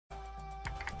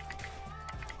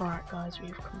Alright guys,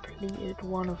 we've completed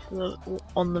one of the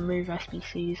on the move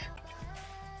SBCs.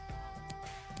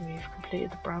 We've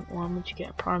completed the brand one, which you get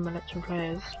a prime electron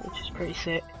players, which is pretty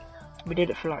sick. We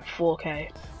did it for like 4k.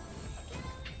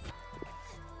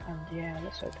 And yeah,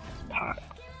 let's open this pack.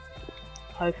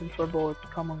 Hoping for a board.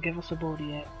 Come on, give us a board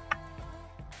yet.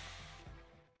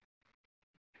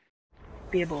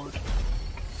 Be a board.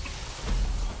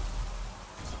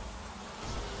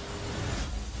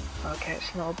 Okay,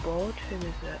 it's not a board. Who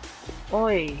is it?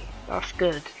 Oi! That's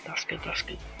good. That's good. That's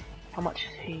good. How much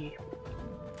is he?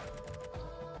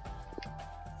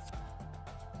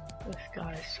 This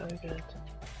guy is so good.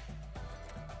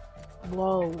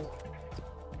 Whoa.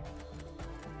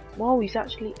 Whoa, he's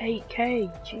actually 8k.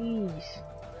 Jeez.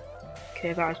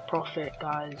 Okay, that is profit,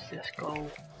 guys. Let's go.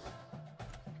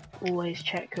 Always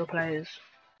check your players.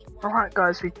 Alright,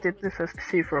 guys, we did this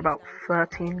SBC for about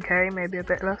 13k, maybe a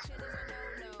bit less.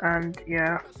 And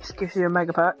yeah, this gives you a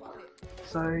mega pack.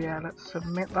 So yeah, let's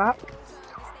submit that.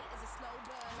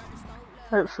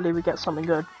 Hopefully we get something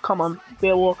good. Come on, be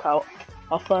a walkout.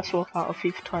 Our first walkout of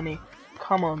FIFA 20.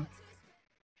 Come on.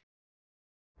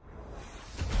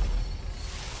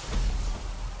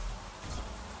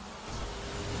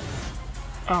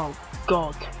 Oh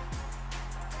god.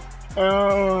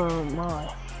 Oh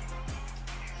my.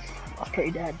 That's pretty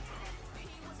dead.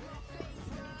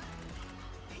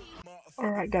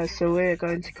 Alright guys, so we're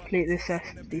going to complete this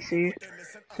SBC.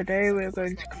 Today we're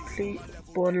going to complete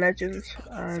Born Legends,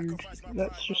 and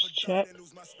let's just check.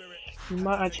 We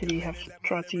might actually have to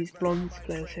try to use bronze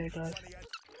players here, guys.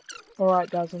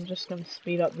 Alright guys, I'm just going to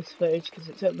speed up this footage because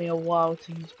it took me a while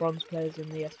to use bronze players in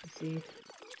the SBC.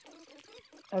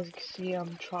 As you can see,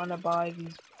 I'm trying to buy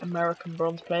these American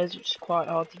bronze players, which is quite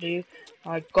hard to do.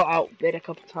 I got outbid a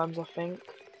couple of times, I think.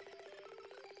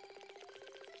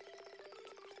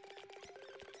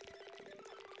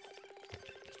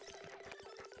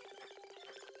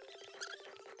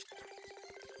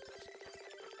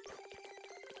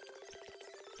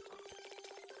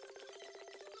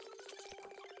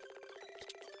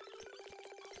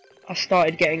 I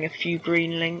started getting a few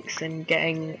green links and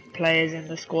getting players in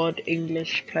the squad,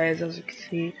 English players, as you can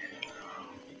see.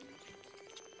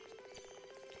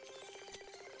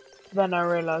 Then I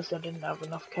realised I didn't have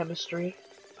enough chemistry.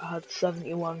 I had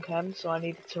 71 chem, so I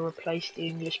needed to replace the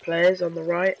English players on the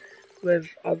right with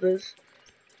others.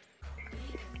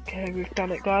 Okay, we've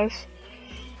done it, guys.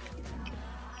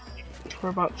 For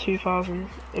about 2,000.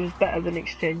 It was better than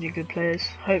exchanging good players.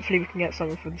 Hopefully we can get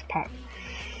something from this pack.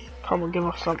 Come on, give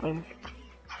us something.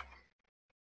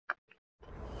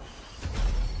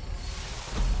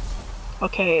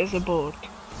 Okay, it is a board.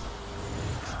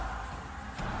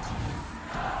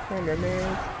 Oi,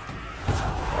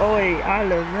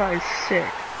 Alan, that is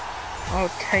sick.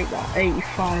 I'll take that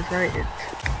 85 rated.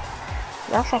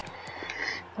 That's a...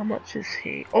 How much is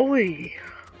he? Oi!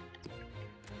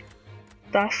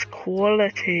 That's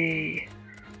quality.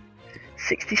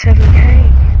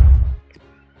 67k.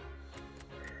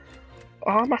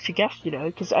 Oh, I'm actually gassed, you know,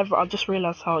 because I just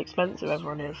realised how expensive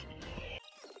everyone is.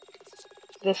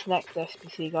 This next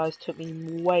SBC, guys, took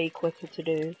me way quicker to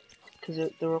do, because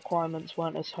the requirements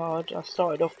weren't as hard. I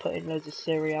started off putting loads of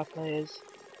Serie A players.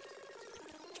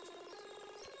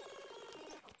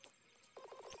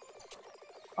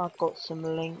 I've got some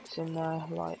links in there,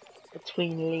 like,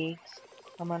 between leagues.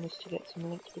 I managed to get some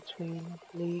links between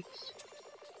leagues.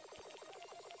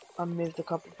 I moved a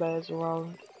couple of players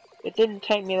around. It didn't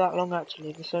take me that long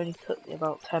actually, this only took me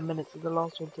about 10 minutes, and the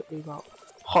last one took me about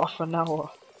half an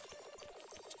hour.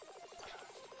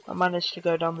 I managed to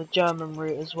go down the German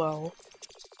route as well.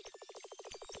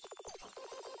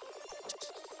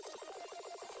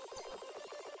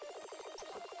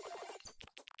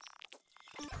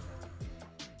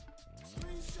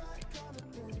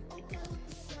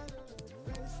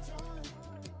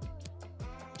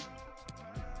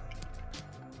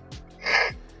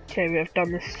 Okay, we have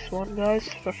done this one, guys,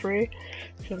 for free,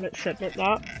 so let's submit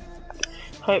that.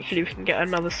 Hopefully we can get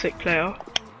another sick player.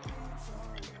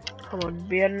 Come on,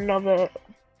 be another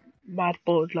mad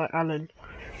board like Alan.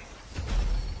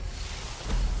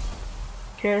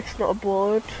 Okay, it's not a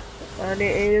board, and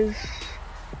it is...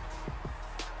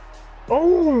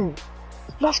 Oh!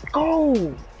 Let's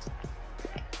go!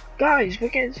 Guys, we're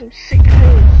getting some sick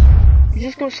players. He's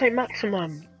just got St.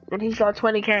 Maximum, and he's like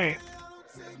 20k.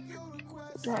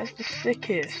 That is the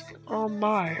sickest. Oh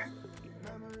my.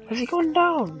 Has he gone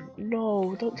down?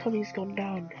 No, don't tell me he's gone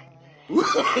down.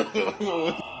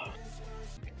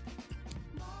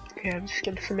 Okay, I'm just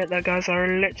gonna submit that, guys. I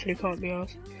literally can't be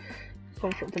arsed.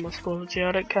 Conflict in my squad, yeah,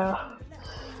 I don't care.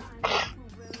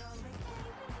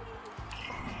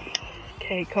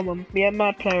 Okay, come on, be a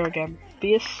mad player again.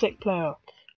 Be a sick player.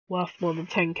 Worth more than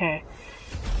 10k.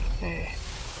 Okay.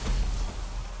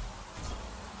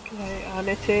 Okay, and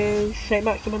it is St.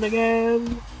 Maximin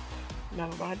again.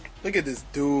 Never mind. Look at this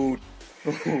dude.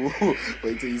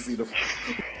 Wait till you see the.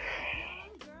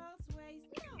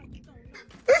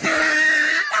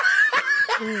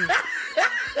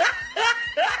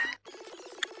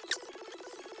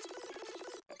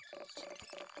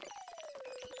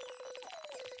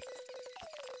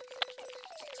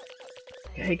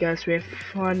 Hey guys, we have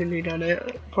finally done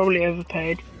it. Probably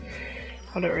overpaid.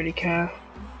 I don't really care.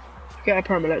 Get a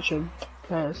Prime Election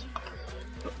players.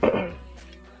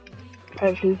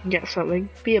 Hopefully we can get something.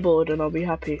 Be a board and I'll be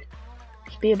happy.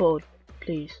 Just be a board,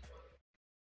 please.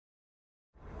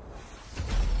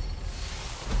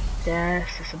 Yes,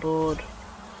 it's a board.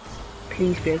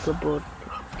 Please be a good board.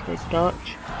 Okay,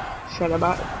 Dutch. Centre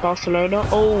back, Barcelona.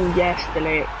 Oh yes,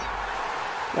 delete.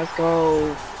 Let's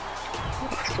go.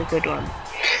 That's a good one.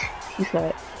 He's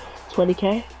like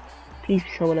 20k. Please be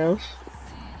someone else.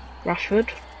 Rashford.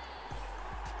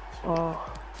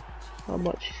 Oh, how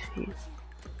much is he?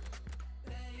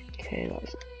 Okay,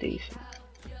 that's decent.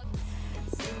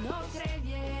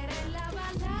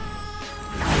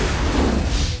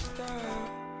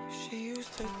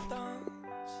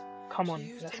 Come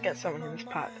on, let's get something in this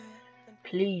pack.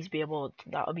 Please be a board.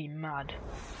 That would be mad.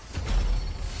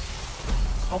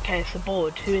 Okay, it's a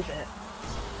board. Who is it?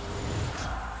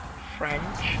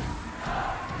 French.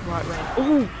 Right wing.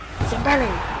 Ooh,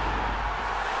 Dembele.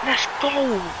 Let's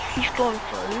go. He's gone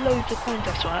for loads of coins,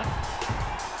 I swear.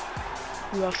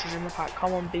 Who else is in the pack?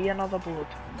 Come on, be another board.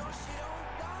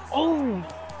 Oh,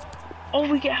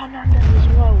 we get Hernandez as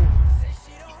well.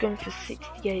 He's going for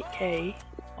 68k.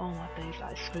 Oh my days,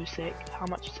 that is so sick. How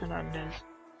much is Hernandez?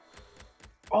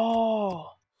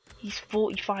 Oh, he's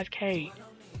 45k.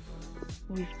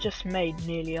 We've just made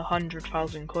nearly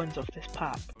 100,000 coins off this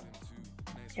pack.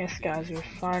 Yes guys, we've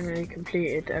finally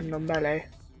completed Ndombele.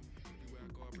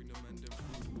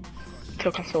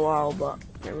 Took us a while, but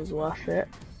it was worth it.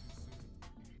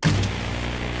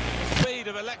 Speed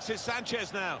of Alexis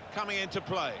Sanchez now coming into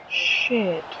play.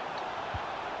 Shit.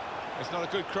 It's not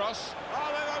a good cross.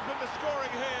 Oh, they've opened the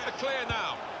scoring here. Clear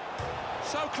now.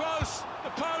 So close.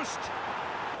 The post.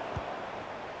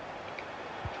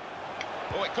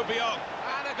 Oh, it could be on.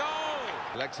 And a goal.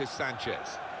 Alexis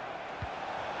Sanchez.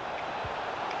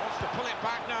 Wants to pull it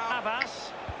back now.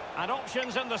 Abbas. And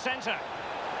options in the centre.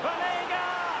 Vanega.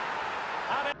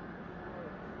 And it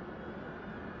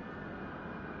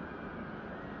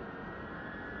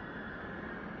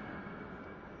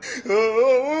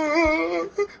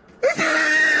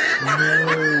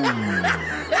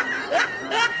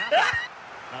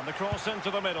and the cross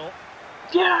into the middle.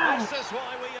 Yes! This is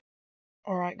why we...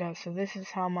 Alright guys, so this is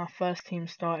how my first team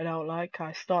started out like.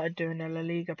 I started doing a La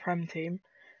Liga Prem team.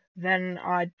 Then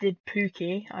I did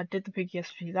Pookie. I did the Pookie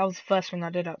SPC. That was the first thing I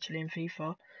did actually in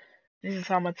FIFA. This is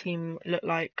how my team looked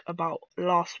like about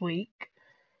last week.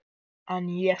 And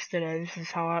yesterday, this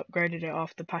is how I upgraded it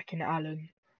after packing Alan.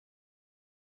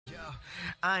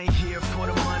 I ain't here for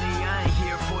the money, I ain't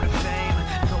here for the fame.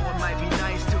 Though it might be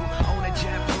nice to own a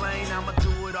jet plane, I'ma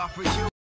do it all for you.